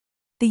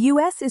The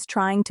U.S. is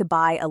trying to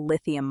buy a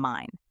lithium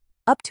mine,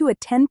 up to a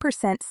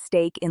 10%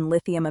 stake in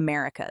Lithium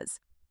Americas,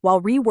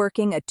 while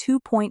reworking a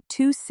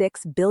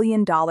 $2.26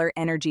 billion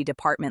Energy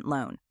Department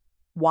loan.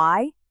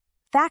 Why?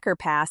 Thacker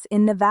Pass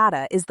in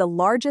Nevada is the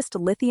largest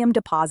lithium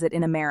deposit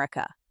in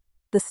America.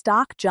 The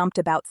stock jumped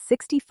about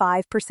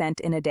 65%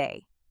 in a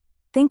day.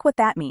 Think what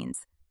that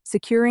means: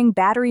 securing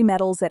battery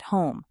metals at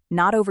home,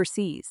 not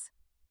overseas.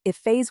 If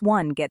Phase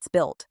 1 gets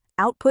built,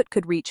 output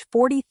could reach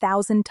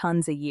 40,000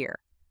 tons a year,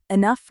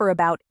 enough for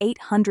about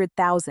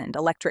 800,000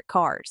 electric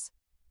cars.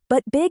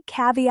 But big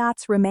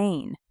caveats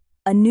remain: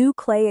 a new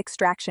clay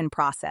extraction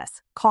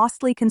process,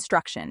 costly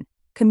construction,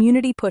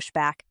 community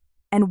pushback,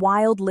 and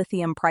wild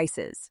lithium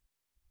prices.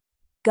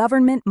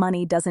 Government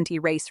money doesn't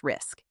erase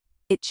risk.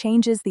 It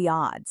changes the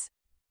odds.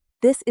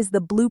 This is the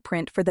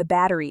blueprint for the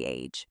battery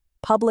age: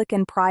 public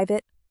and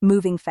private,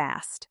 moving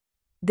fast.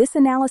 This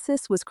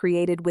analysis was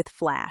created with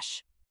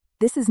Flash.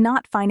 This is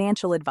not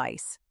financial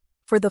advice.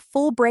 For the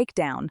full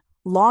breakdown,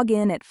 log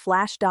in at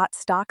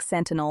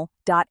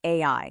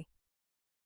flash.stocksentinel.ai.